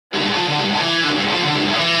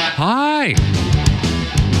Hi.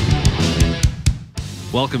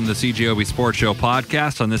 Welcome to the CJOB Sports Show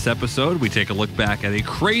podcast. On this episode, we take a look back at a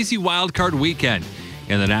crazy wildcard weekend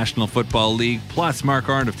in the National Football League. Plus, Mark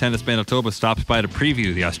Arndt of Tennis Manitoba stops by to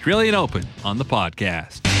preview the Australian Open on the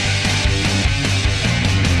podcast.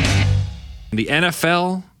 The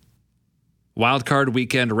NFL wildcard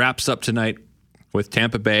weekend wraps up tonight with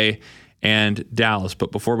Tampa Bay and Dallas.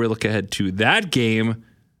 But before we look ahead to that game,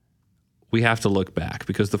 we have to look back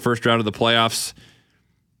because the first round of the playoffs,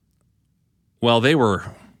 well, they were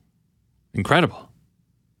incredible.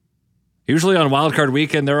 Usually on wildcard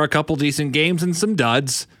weekend, there are a couple decent games and some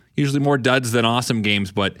duds. Usually more duds than awesome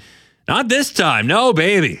games, but not this time. No,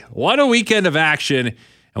 baby. What a weekend of action. And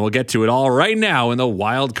we'll get to it all right now in the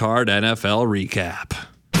wildcard NFL recap.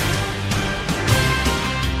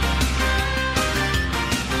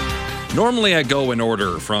 Normally I go in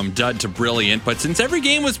order from dud to brilliant, but since every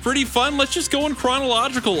game was pretty fun, let's just go in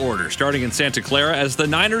chronological order, starting in Santa Clara as the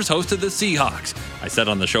Niners hosted the Seahawks. I said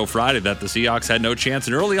on the show Friday that the Seahawks had no chance,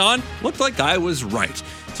 and early on, looked like I was right.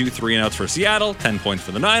 2 3-and-outs for Seattle, 10 points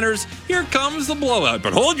for the Niners. Here comes the blowout,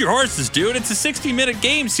 but hold your horses, dude. It's a 60-minute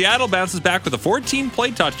game. Seattle bounces back with a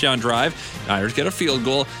 14-play touchdown drive. Niners get a field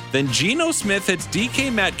goal. Then Geno Smith hits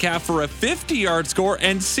DK Metcalf for a 50-yard score,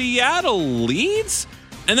 and Seattle leads?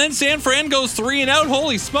 And then San Fran goes 3-and-out.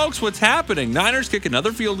 Holy smokes, what's happening? Niners kick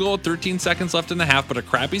another field goal with 13 seconds left in the half, but a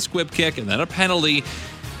crappy squib kick and then a penalty.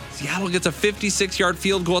 Seattle gets a 56-yard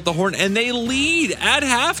field goal at the horn, and they lead at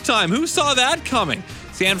halftime. Who saw that coming?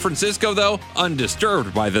 San Francisco, though,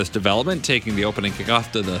 undisturbed by this development, taking the opening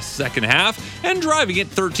kickoff to the second half and driving it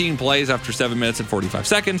 13 plays after 7 minutes and 45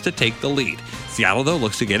 seconds to take the lead. Seattle, though,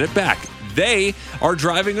 looks to get it back. They are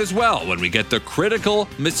driving as well when we get the critical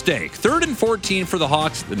mistake. 3rd and 14 for the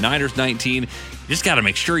Hawks, the Niners 19. You just got to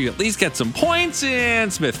make sure you at least get some points,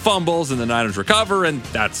 and Smith fumbles and the Niners recover, and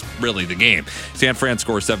that's really the game. San Fran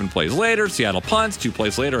scores 7 plays later. Seattle punts. 2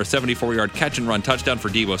 plays later, a 74-yard catch-and-run touchdown for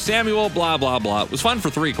Deebo Samuel. Blah, blah, blah. It was fun for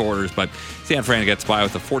 3 quarters, but San Fran gets by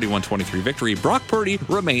with a 41-23 victory. Brock Purdy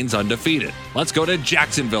remains undefeated. Let's go to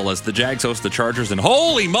Jacksonville as the Jags host the Chargers, and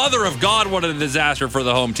holy mother of God, what a disaster for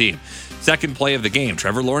the home team. Second play of the game,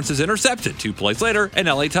 Trevor Lawrence is intercepted. 2 plays later, an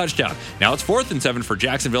LA touchdown. Now it's 4th and 7 for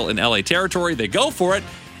Jacksonville in LA territory. They go for it,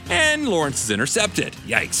 and Lawrence is intercepted.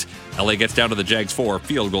 Yikes. LA gets down to the Jags 4,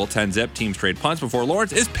 field goal, 10-zip. Teams trade punts before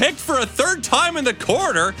Lawrence is picked for a 3rd time in the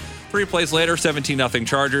quarter. 3 plays later, 17-0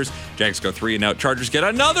 Chargers. Jags go 3-and-out. Chargers get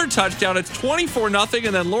another touchdown. It's 24-0,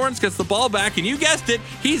 and then Lawrence gets the ball back, and you guessed it,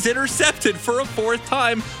 he's intercepted for a 4th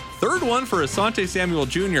time. 3rd one for Asante Samuel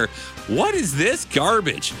Jr. What is this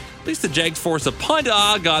garbage? At least the Jags force a punt.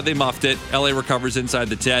 Ah, God, they muffed it. LA recovers inside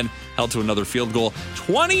the 10, held to another field goal.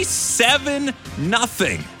 27-0.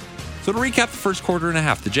 So to recap the first quarter and a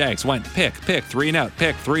half, the Jags went pick, 3-and-out,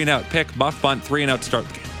 pick, 3-and-out, pick, muff, punt, 3-and-out to start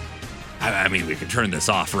the game. I mean, we could turn this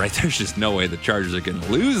off, right? There's just no way the Chargers are going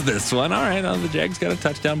to lose this one. All right, the Jags got a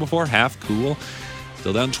touchdown before half. Cool.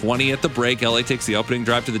 Still down 20 at the break. LA takes the opening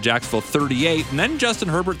drive to the Jacksonville 38, and then Justin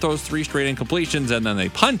Herbert throws 3 straight incompletions, and then they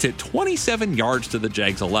punt it 27 yards to the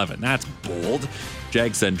Jags 11. That's bold.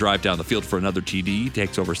 Jags then drive down the field for another TD.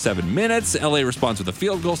 Takes over 7 minutes. LA responds with a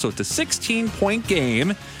field goal, so it's a 16-point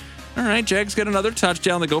game. All right, Jags get another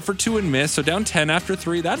touchdown. They go for 2 and miss, so down 10 after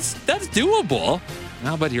 3. That's doable.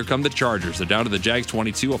 Now, but here come the Chargers. They're down to the Jags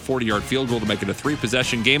 22, a 40-yard field goal to make it a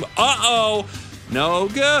 3-possession game. Uh-oh. No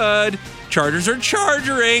good. Chargers are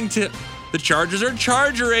chargering. The Chargers are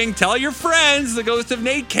charging. Tell your friends. The ghost of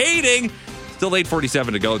Nate Kading. Still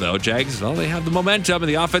 8:47 to go, though. Jags, well, they have the momentum, and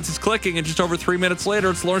the offense is clicking. And just over 3 minutes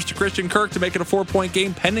later, it's Lawrence to Christian Kirk to make it a 4-point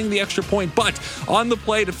game, pending the extra point. But on the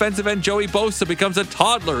play, defensive end Joey Bosa becomes a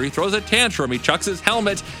toddler. He throws a tantrum. He chucks his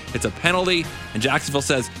helmet. It's a penalty. And Jacksonville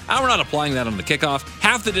says, we're not applying that on the kickoff.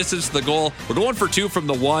 Half the distance to the goal. We're going for 2 from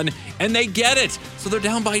the 1. And they get it. So they're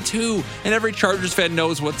down by 2. And every Chargers fan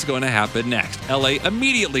knows what's going to happen next. LA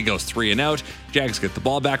immediately goes 3-and-out. Jags get the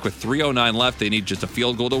ball back with 3:09 left. They need just a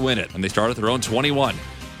field goal to win it. And they start at their own 21.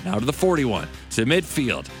 Now to the 41. To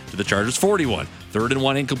midfield. To the Chargers 41. 3rd and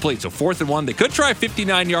 1 incomplete. So 4th and 1. They could try a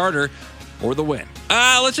 59-yarder or the win.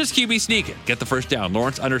 Let's just QB sneak it. Get the first down.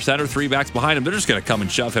 Lawrence under center. 3 backs behind him. They're just going to come and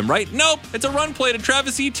shove him, right? Nope. It's a run play to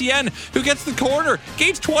Travis Etienne, who gets the corner.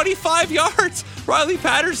 Gains 25 yards. Riley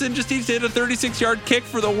Patterson just needs to hit a 36-yard kick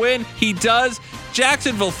for the win. He does.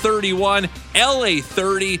 Jacksonville 31, LA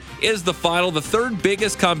 30 is the final. The 3rd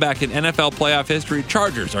biggest comeback in NFL playoff history.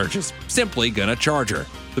 Chargers are just simply going to charger.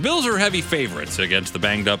 The Bills are heavy favorites against the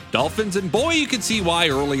banged-up Dolphins, and boy, you can see why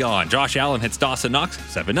early on. Josh Allen hits Dawson Knox,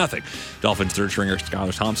 7-0. Dolphins third-stringer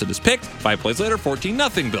Skylar Thompson is picked. 5 plays later,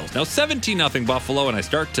 14-0 Bills. Now 17-0 Buffalo, and I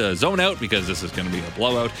start to zone out because this is going to be a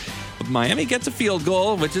blowout. But Miami gets a field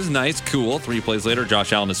goal, which is nice, cool. 3 plays later,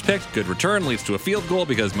 Josh Allen is picked. Good return, leads to a field goal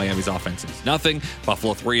because Miami's offense is nothing.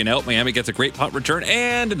 Buffalo 3 and out. Miami gets a great punt return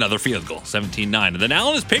and another field goal, 17-9. And then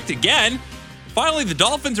Allen is picked again. Finally, the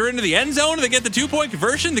Dolphins are into the end zone and they get the 2-point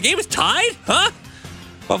conversion. The game is tied? Huh?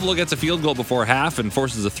 Buffalo gets a field goal before half and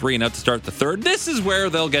forces a 3 and out to start the third. This is where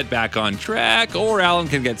they'll get back on track, or Allen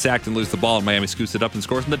can get sacked and lose the ball, and Miami scoots it up and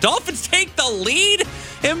scores. And the Dolphins take the lead?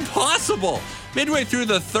 Impossible. Midway through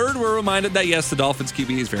the third, we're reminded that, yes, the Dolphins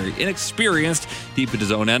QB is very inexperienced. Deep into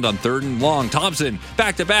his own end on 3rd and long. Thompson,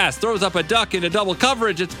 back to pass, throws up a duck into double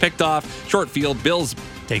coverage. It's picked off. Short field. Bills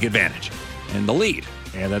take advantage. And the lead.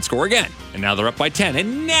 And then score again. And now they're up by 10.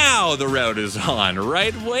 And now the route is on,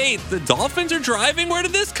 right? Wait, the Dolphins are driving? Where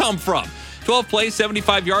did this come from? 12 plays,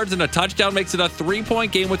 75 yards, and a touchdown makes it a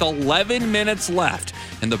 3-point game with 11 minutes left.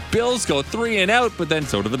 And the Bills go 3 and out, but then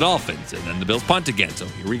so do the Dolphins. And then the Bills punt again. So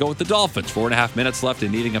here we go with the Dolphins. 4.5 minutes left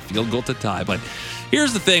and needing a field goal to tie. But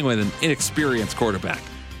here's the thing with an inexperienced quarterback.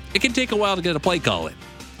 It can take a while to get a play call in.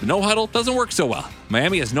 The no huddle doesn't work so well.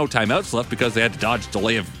 Miami has no timeouts left because they had to dodge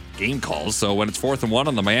delay of game calls. So when it's 4th and 1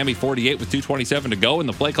 on the Miami 48 with 2:27 to go and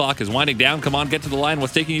the play clock is winding down, come on, get to the line.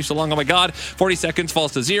 What's taking you so long? Oh my God. 40 seconds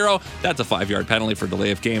falls to 0. That's a 5-yard penalty for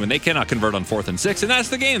delay of game, and they cannot convert on 4th and 6. And that's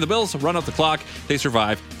the game. The Bills run up the clock. They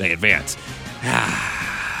survive. They advance.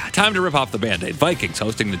 Time to rip off the Band-Aid. Vikings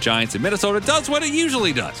hosting the Giants in Minnesota does what it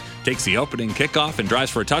usually does. Takes the opening kickoff and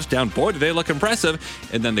drives for a touchdown. Boy, do they look impressive.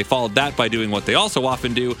 And then they followed that by doing what they also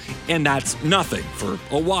often do, and that's nothing for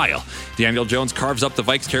a while. Daniel Jones carves up the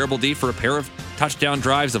Vikes' terrible D for a pair of touchdown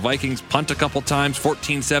drives. The Vikings punt a couple times.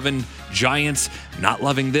 14-7 Giants. Not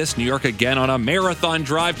loving this. New York again on a marathon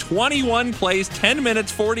drive. 21 plays, 10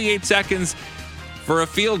 minutes, 48 seconds for a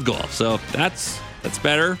field goal. So that's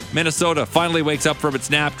better. Minnesota finally wakes up from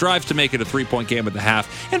its nap, drives to make it a 3-point game at the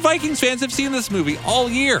half. And Vikings fans have seen this movie all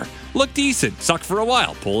year. Look decent, suck for a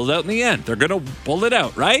while, pull it out in the end. They're going to pull it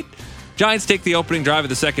out, right? Giants take the opening drive of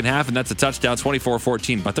the second half, and that's a touchdown,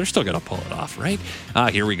 24-14, but they're still going to pull it off, right?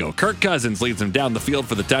 Here we go. Kirk Cousins leads them down the field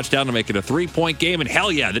for the touchdown to make it a 3-point game, and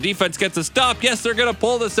hell yeah, the defense gets a stop. Yes, they're going to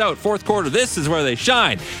pull this out. Fourth quarter, this is where they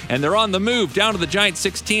shine, and they're on the move down to the Giants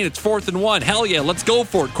 16. It's 4th and 1. Hell yeah, let's go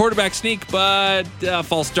for it. Quarterback sneak, but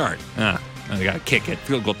false start. They got to kick it.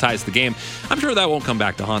 Field goal ties the game. I'm sure that won't come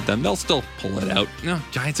back to haunt them. They'll still pull it out.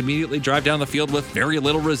 Giants immediately drive down the field with very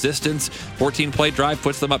little resistance. 14-play drive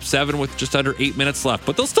puts them up 7 with just under 8 minutes left,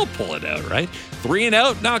 but they'll still pull it out, right? 3 and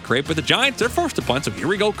out, not great, but the Giants, they're forced to punt. So here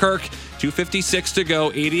we go, Kirk. 2:56 to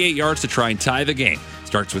go, 88 yards to try and tie the game.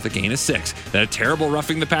 Starts with a gain of 6. Then a terrible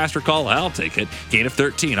roughing the passer call. I'll take it. Gain of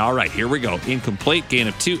 13. All right, here we go. Incomplete. Gain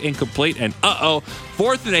of 2. Incomplete. And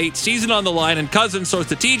 4th and 8. Season on the line. And Cousins throws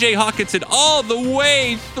to TJ Hawkinson all the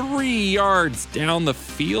way 3 yards down the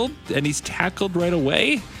field. And he's tackled right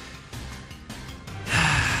away.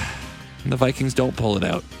 And the Vikings don't pull it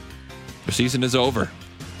out. Their season is over.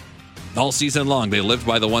 All season long, they lived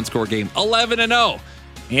by the one-score game. 11-0.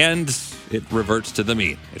 And it reverts to the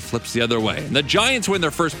mean. It flips the other way. And the Giants win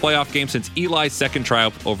their first playoff game since Eli's second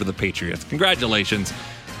triumph over the Patriots. Congratulations.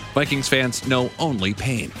 Vikings fans know only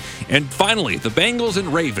pain. And finally, the Bengals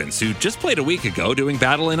and Ravens, who just played a week ago doing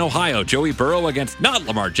battle in Ohio. Joey Burrow against not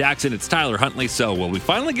Lamar Jackson, it's Tyler Huntley. So will we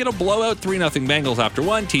finally get a blowout? 3-0 Bengals after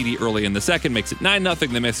 1. TD early in the second makes it 9-0.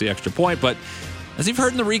 They miss the extra point. But as you've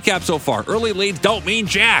heard in the recap so far, early leads don't mean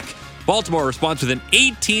jack. Baltimore responds with an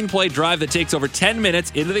 18-play drive that takes over 10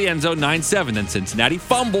 minutes into the end zone, 9-7. Then Cincinnati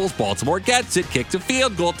fumbles. Baltimore gets it, kicks a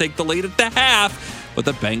field goal, take the lead at the half. But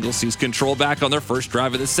the Bengals seize control back on their first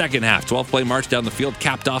drive of the second half. 12-play march down the field,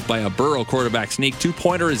 capped off by a Burrow quarterback sneak.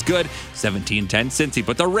 2-pointer is good, 17-10 Cincy.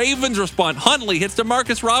 But the Ravens respond. Huntley hits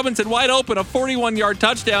Demarcus Robinson wide open, a 41-yard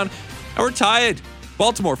touchdown. And we're tied.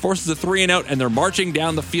 Baltimore forces a 3 and out, and they're marching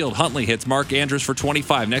down the field. Huntley hits Mark Andrews for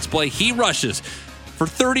 25. Next play, he rushes for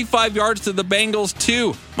 35 yards to the Bengals,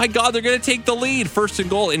 2. My God, they're going to take the lead. 1st and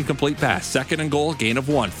goal, incomplete pass. 2nd and goal, gain of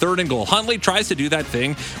 1. 3rd and goal. Huntley tries to do that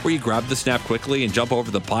thing where you grab the snap quickly and jump over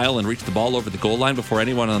the pile and reach the ball over the goal line before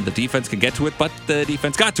anyone on the defense can get to it, but the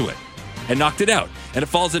defense got to it and knocked it out. And it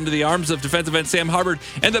falls into the arms of defensive end Sam Hubbard,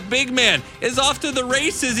 and the big man is off to the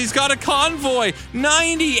races. He's got a convoy.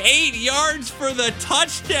 98 yards for the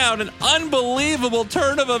touchdown. An unbelievable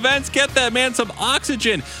turn of events. Get that man some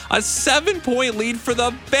oxygen. A 7-point lead for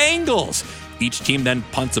the Bengals. Each team then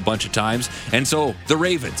punts a bunch of times, and so the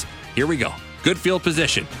Ravens, here we go. Good field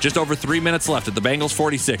position. Just over 3 minutes left at the Bengals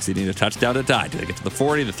 46. They need a touchdown to tie. They get to the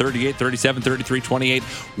 40, the 38, 37, 33, 28.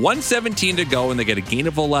 1:17 to go, and they get a gain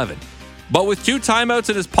of 11. But with 2 timeouts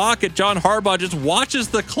in his pocket, John Harbaugh just watches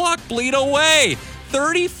the clock bleed away.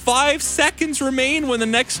 35 seconds remain when the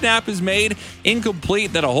next snap is made.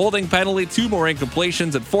 Incomplete, then a holding penalty, 2 more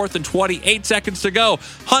incompletions at 4th and 20, 8 seconds to go.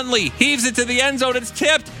 Huntley heaves it to the end zone. It's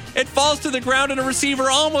tipped. It falls to the ground, and a receiver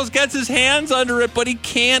almost gets his hands under it, but he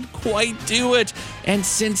can't quite do it. And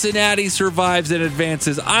Cincinnati survives and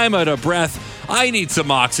advances. I'm out of breath. I need some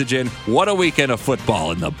oxygen. What a weekend of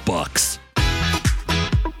football in the books.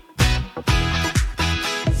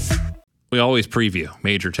 We always preview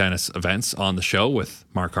major tennis events on the show with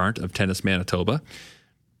Mark Arndt of Tennis Manitoba.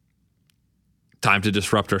 Time to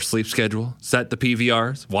disrupt our sleep schedule, set the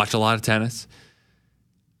PVRs, watch a lot of tennis.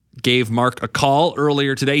 Gave Mark a call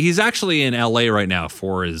earlier today. He's actually in LA right now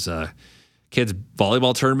for his kids'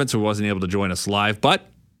 volleyball tournament, so he wasn't able to join us live. But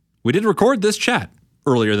we did record this chat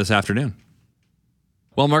earlier this afternoon.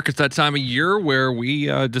 Well, Mark, it's that time of year where we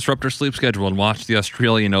disrupt our sleep schedule and watch the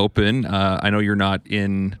Australian Open. I know you're not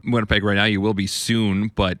in Winnipeg right now. You will be soon,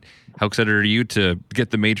 but how excited are you to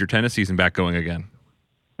get the major tennis season back going again?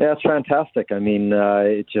 Yeah, it's fantastic. I mean,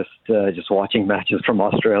 it just watching matches from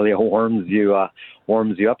Australia warms you up.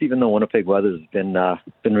 Even though Winnipeg weather's been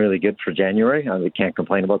really good for January, we can't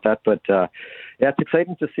complain about that. But yeah, it's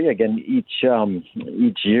exciting to see again. Each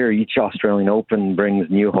year, each Australian Open brings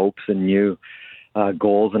new hopes and new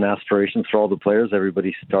goals and aspirations for all the players.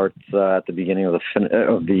 Everybody starts at the beginning of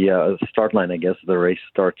the start line. I guess the race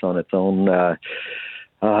starts on its own.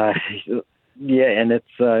 Yeah, and it's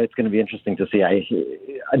going to be interesting to see.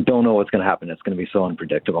 I don't know what's going to happen. It's going to be so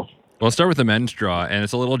unpredictable. Well, let's start with the men's draw, and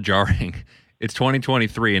it's a little jarring. It's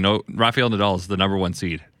 2023, and Rafael Nadal is the number 1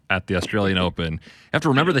 seed at the Australian Open. You have to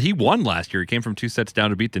remember that he won last year. He came from 2 sets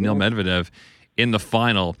down to beat Daniil Medvedev in the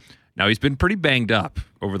final. Now, he's been pretty banged up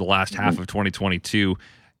over the last half of 2022.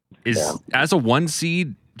 As a 1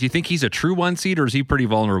 seed, do you think he's a true 1 seed, or is he pretty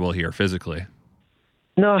vulnerable here physically?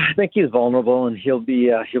 No, I think he's vulnerable, and he'll be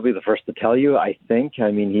the first to tell you. I think.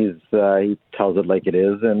 I mean, he tells it like it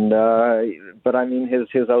is, and but I mean,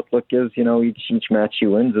 his outlook is, each match he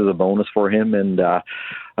wins is a bonus for him, and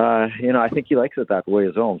I think he likes it that way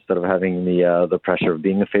as well. Instead of having the pressure of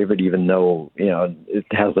being a favorite, even though it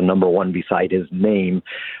has the number 1 beside his name,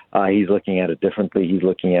 he's looking at it differently. He's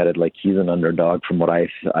looking at it like he's an underdog, from what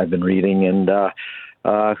I've been reading, and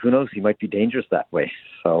who knows? He might be dangerous that way.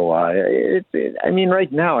 So, I mean,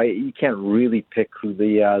 right now, you can't really pick who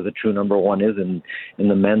the true number 1 is in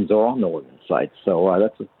the men's or on the women's side. So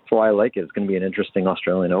that's why I like it. It's going to be an interesting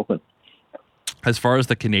Australian Open. As far as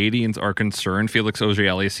the Canadians are concerned, Felix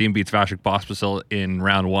Auger-Aliassime beats Vasek Pospisil in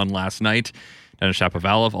round 1 last night. Denis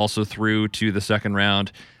Shapovalov also through to the second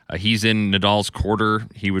round. He's in Nadal's quarter.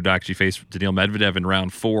 He would actually face Daniil Medvedev in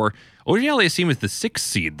round 4. Auger-Aliassime is the 6th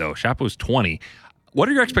seed, though. Shapo's 20. What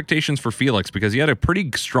are your expectations for Felix? Because he had a pretty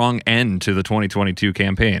strong end to the 2022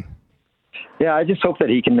 campaign. Yeah, I just hope that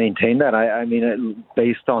he can maintain that. I mean,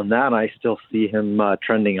 based on that, I still see him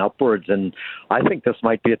trending upwards, and I think this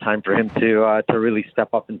might be a time for him to really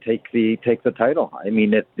step up and take the title. I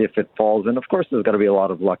mean, if it falls in, of course, there's got to be a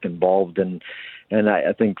lot of luck involved, and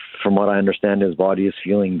I think, from what I understand, his body is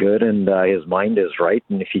feeling good, and his mind is right,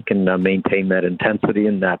 and if he can maintain that intensity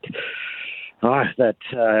and that.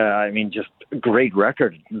 I mean, just a great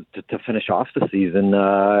record to finish off the season.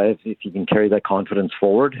 If he can carry that confidence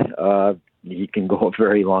forward, he can go a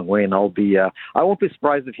very long way. And I won't be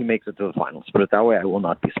surprised if he makes it to the finals. Put it that way, I will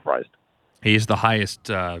not be surprised. He's the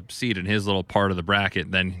highest seed in his little part of the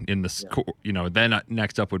bracket. Then then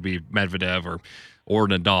next up would be Medvedev or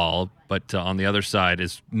Nadal. But on the other side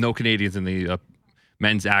is no Canadians in the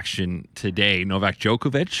men's action today. Novak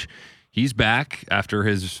Djokovic. He's back after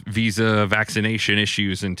his visa vaccination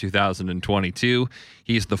issues in 2022.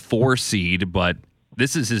 He's the 4 seed, but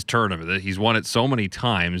this is his tournament. He's won it so many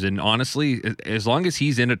times. And honestly, as long as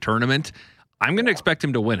he's in a tournament, I'm going to expect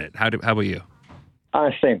him to win it. How about you?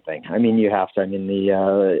 Same thing. I mean, you have to. I mean,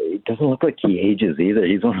 it doesn't look like he ages either.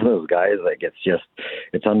 He's one of those guys, like,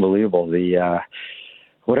 it's unbelievable.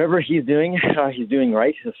 Whatever he's doing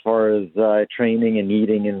right as far as training and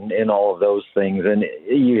eating and all of those things. And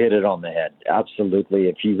you hit it on the head. Absolutely.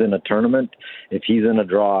 If he's in a tournament, if he's in a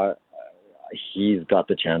draw, he's got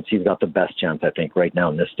the chance. He's got the best chance, I think, right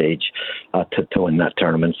now in this stage to win that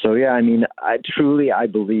tournament. So, yeah, I mean, I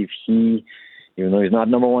believe even though he's not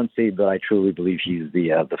number 1 seed, but I truly believe he's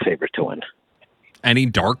the favorite to win. Any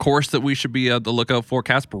dark horse that we should be the lookout for?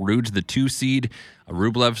 Casper Ruud's the 2 seed,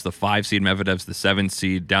 Rublev's the 5 seed, Medvedev's the 7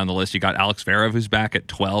 seed. Down the list, you got Alex Zverev, who's back at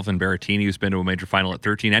 12, and Berrettini, who's been to a major final at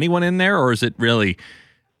 13. Anyone in there, or is it really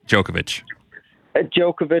Djokovic?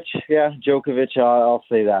 Djokovic, yeah, Djokovic. I'll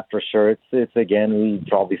say that for sure. It's again, we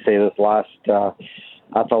probably say this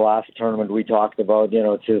at the last tournament we talked about.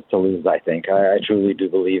 It's his to lose. I think I truly do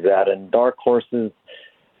believe that. And dark horses,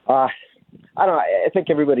 I don't know. I think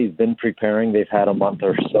everybody's been preparing. They've had a month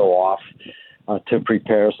or so off to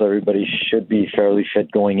prepare, so everybody should be fairly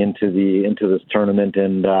fit going into this tournament.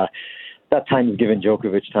 And that time is giving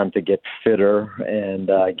Djokovic time to get fitter and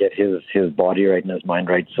get his body right and his mind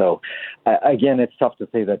right. So, again, it's tough to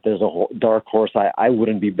say that there's a dark horse. I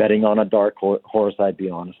wouldn't be betting on a dark horse. I'd be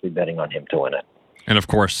honestly betting on him to win it. And, of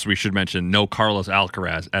course, we should mention no Carlos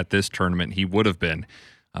Alcaraz at this tournament. He would have been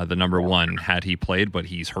the number one had he played, but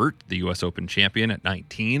he's hurt, the U.S. Open champion at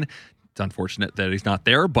 19. It's unfortunate that he's not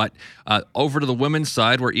there. But over to the women's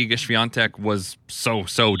side, where Iga Swiatek was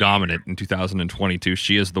so dominant in 2022,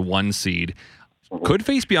 she is the 1 seed. Could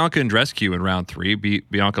face Bianca Andreescu in round 3.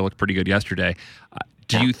 Bianca looked pretty good yesterday.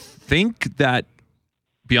 Do you think that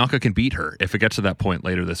Bianca can beat her if it gets to that point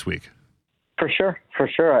later this week? For sure.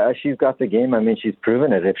 She's got the game. I mean, she's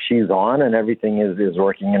proven it. If she's on and everything is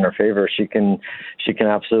working in her favor, she can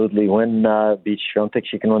absolutely win. Beat Swiatek,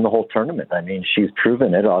 she can win the whole tournament. I mean, she's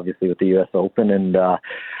proven it, obviously, with the U.S. Open, and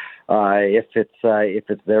if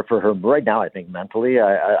it's there for her right now, I think mentally,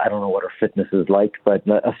 I don't know what her fitness is like, but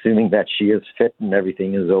assuming that she is fit and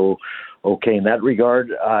everything is okay in that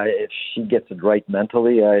regard, if she gets it right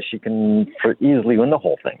mentally, she can easily win the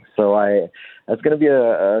whole thing. So that's going to be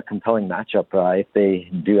a compelling matchup if they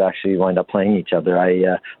do actually wind up playing each other.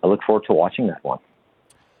 I look forward to watching that one.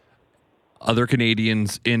 Other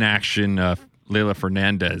Canadians in action, Leylah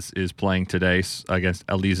Fernandez is playing today against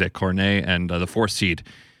Alizé Cornet, and the 4th seed,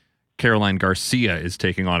 Caroline Garcia, is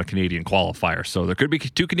taking on a Canadian qualifier. So there could be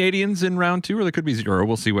 2 Canadians in round 2, or there could be 0.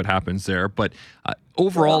 We'll see what happens there. But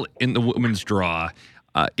overall, in the women's draw,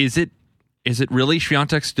 is it really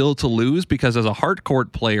Swiatek still to lose? Because as a hard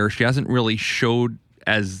court player, she hasn't really showed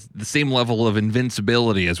as the same level of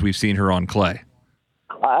invincibility as we've seen her on clay.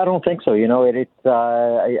 I don't think so.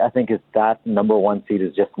 I think it's that number 1 seed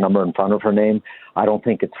is just a number in front of her name. I don't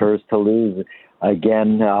think it's hers to lose.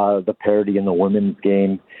 Again, the parity in the women's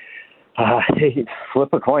game. Flip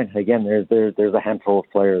a coin. Again, there's a handful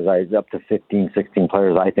of players, up to 15, 16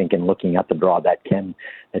 players, I think, in looking at the draw that can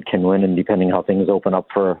win, and depending how things open up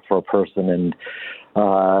for a person. And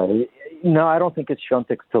no, I don't think it's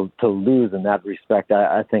Swiatek's to lose in that respect.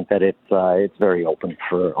 I think that it's very open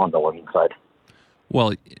on the women's side.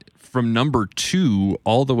 Well, from number 2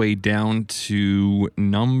 all the way down to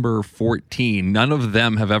number 14, none of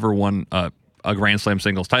them have ever won a Grand Slam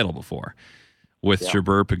singles title before. With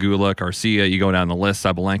Jabeur, Pegula, Garcia, you go down the list,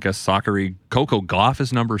 Sabalenka, Sakkari, Coco Gauff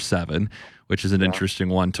is number 7, which is an interesting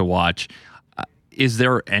one to watch. Is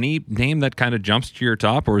there any name that kind of jumps to your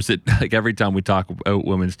top, or is it like every time we talk about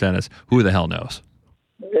women's tennis, who the hell knows?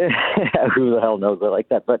 Who the hell knows? I like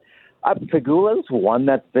that. But Pegula's one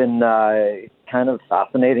that's been kind of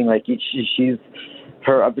fascinating. Like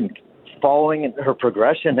I've been following her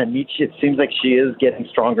progression, and it seems like she is getting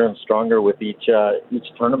stronger and stronger with each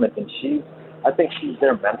tournament, and I think she's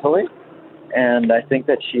there mentally, and I think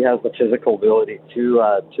that she has the physical ability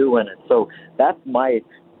to win it. So that's if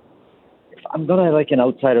I'm gonna like an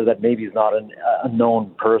outsider that maybe is not a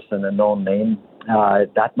known person, a known name,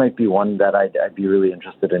 that might be one that I'd be really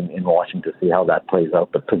interested in watching to see how that plays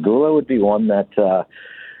out. But Pegula would be one that, to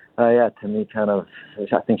me, kind of,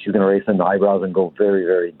 I think she's gonna raise in the eyebrows and go very,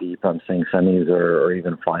 very deep. I'm saying semis or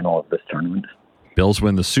even final of this tournament. Bills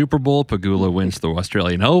win the Super Bowl. Pegula wins the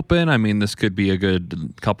Australian Open. I mean, this could be a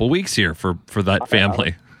good couple weeks here for that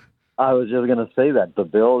family. I was just going to say that. The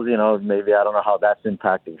Bills, maybe I don't know how that's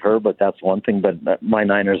impacting her, but that's one thing. But my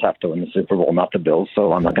Niners have to win the Super Bowl, not the Bills,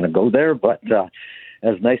 so I'm not going to go there. But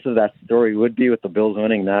as nice as that story would be with the Bills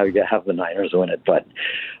winning, now you have the Niners win it. But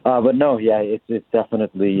no, yeah, it's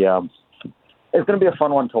definitely it's going to be a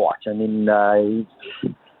fun one to watch. I mean,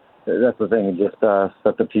 that's the thing. Just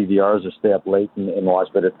set the PVRs or stay up late and watch,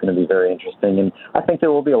 but it's going to be very interesting. And I think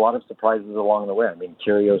there will be a lot of surprises along the way. I mean,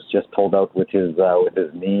 Kyrgios just pulled out with his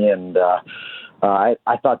knee, and I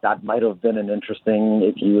thought that might have been an interesting.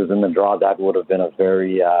 If he was in the draw, that would have been a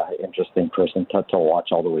very interesting person to watch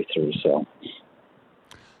all the way through. So.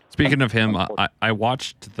 Speaking of him, I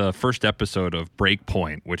watched the first episode of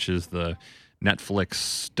Breakpoint, which is the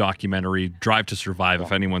Netflix documentary Drive to Survive.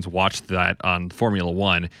 If anyone's watched that on Formula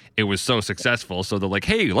One, it was so successful. So they're like,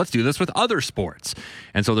 hey, let's do this with other sports.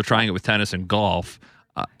 And so they're trying it with tennis and golf.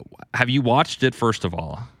 Have you watched it, first of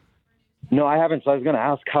all? No, I haven't. So I was going to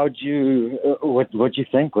ask, how'd you? What'd you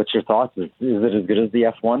think? What's your thoughts? Is it as good as the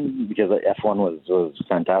F1? Because the F1 was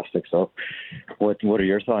fantastic. So, what are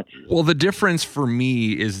your thoughts? Well, the difference for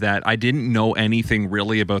me is that I didn't know anything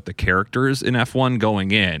really about the characters in F1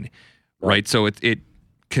 going in, right? So it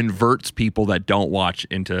converts people that don't watch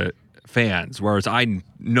into fans, whereas I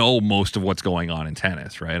know most of what's going on in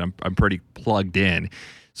tennis, right? I'm pretty plugged in.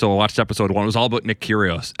 So I watched episode 1. It was all about Nick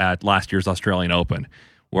Kyrgios at last year's Australian Open,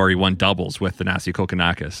 where he won doubles with Thanasi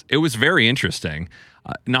Kokkinakis. It was very interesting.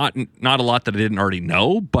 Not a lot that I didn't already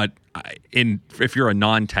know, but if you're a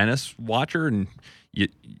non-tennis watcher and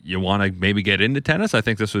you want to maybe get into tennis, I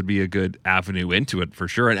think this would be a good avenue into it for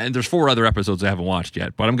sure. And there's 4 other episodes I haven't watched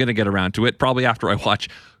yet, but I'm going to get around to it probably after I watch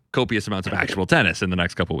copious amounts of actual tennis in the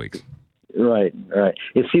next couple of weeks. Right.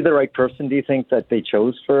 Is he the right person, do you think, that they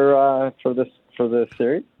chose for the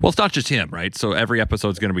series? Well, it's not just him, right? So every episode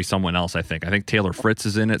is going to be someone else, I think. I think Taylor Fritz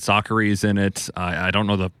is in it. Sakari is in it. I don't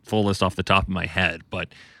know the full list off the top of my head, but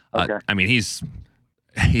okay. I mean,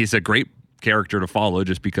 he's a great character to follow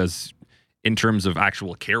just because in terms of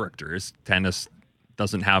actual characters, tennis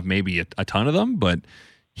doesn't have maybe a ton of them, but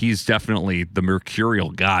he's definitely the mercurial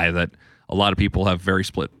guy that a lot of people have very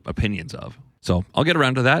split opinions of. So I'll get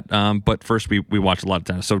around to that. But first, we watch a lot of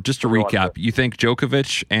tennis. So just to recap, you think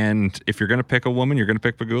Djokovic, and if you're going to pick a woman, you're going to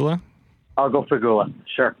pick Pegula? I'll go Pegula.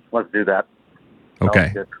 Sure, let's do that.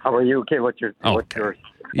 Okay. How are you? Okay, what's yours?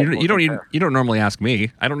 You don't normally ask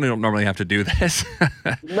me. I don't normally have to do this.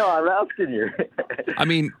 No, I'm asking you. I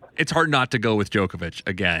mean, it's hard not to go with Djokovic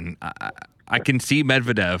again. I can see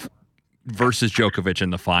Medvedev versus Djokovic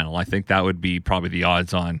in the final. I think that would be probably the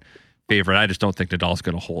odds-on favorite. I just don't think Nadal's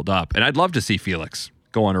going to hold up. And I'd love to see Felix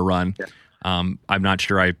go on a run. Yeah. I'm not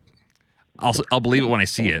sure I'll believe it when I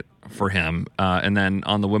see it for him. And then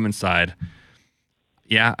on the women's side,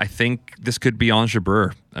 yeah, I think this could be Ons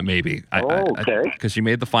Jabeur, maybe. Okay. Because she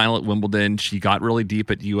made the final at Wimbledon. She got really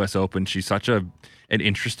deep at the U.S. Open. She's such an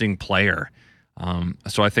interesting player.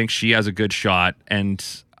 So I think she has a good shot. And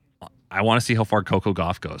I want to see how far Coco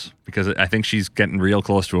Gauff goes because I think she's getting real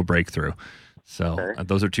close to a breakthrough. So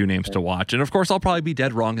those are 2 names to watch. And, of course, I'll probably be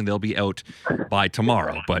dead wrong and they'll be out by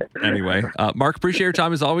tomorrow. But anyway, Mark, appreciate your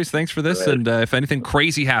time as always. Thanks for this. And if anything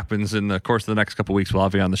crazy happens in the course of the next couple of weeks, we'll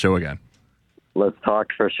have you on the show again. Let's talk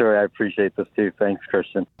for sure. I appreciate this too. Thanks,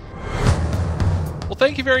 Christian. Well,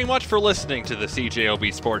 thank you very much for listening to the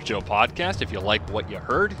CJOB Sports Show podcast. If you like what you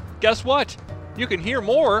heard, guess what? You can hear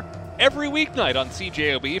more every weeknight on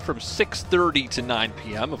CJOB from 6:30 to 9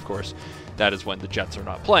 p.m. Of course, that is when the Jets are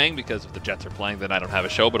not playing, because if the Jets are playing, then I don't have a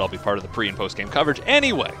show, but I'll be part of the pre- and post-game coverage.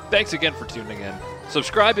 Anyway, thanks again for tuning in.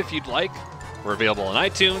 Subscribe if you'd like. We're available on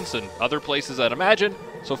iTunes and other places, I'd imagine.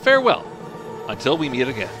 So farewell, until we meet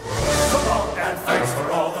again. So long and thanks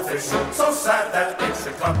for all the fish. So sad that it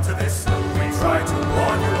should come to this. We try to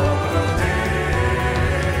warn you all, but oh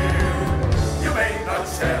dear, you may not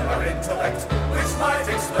share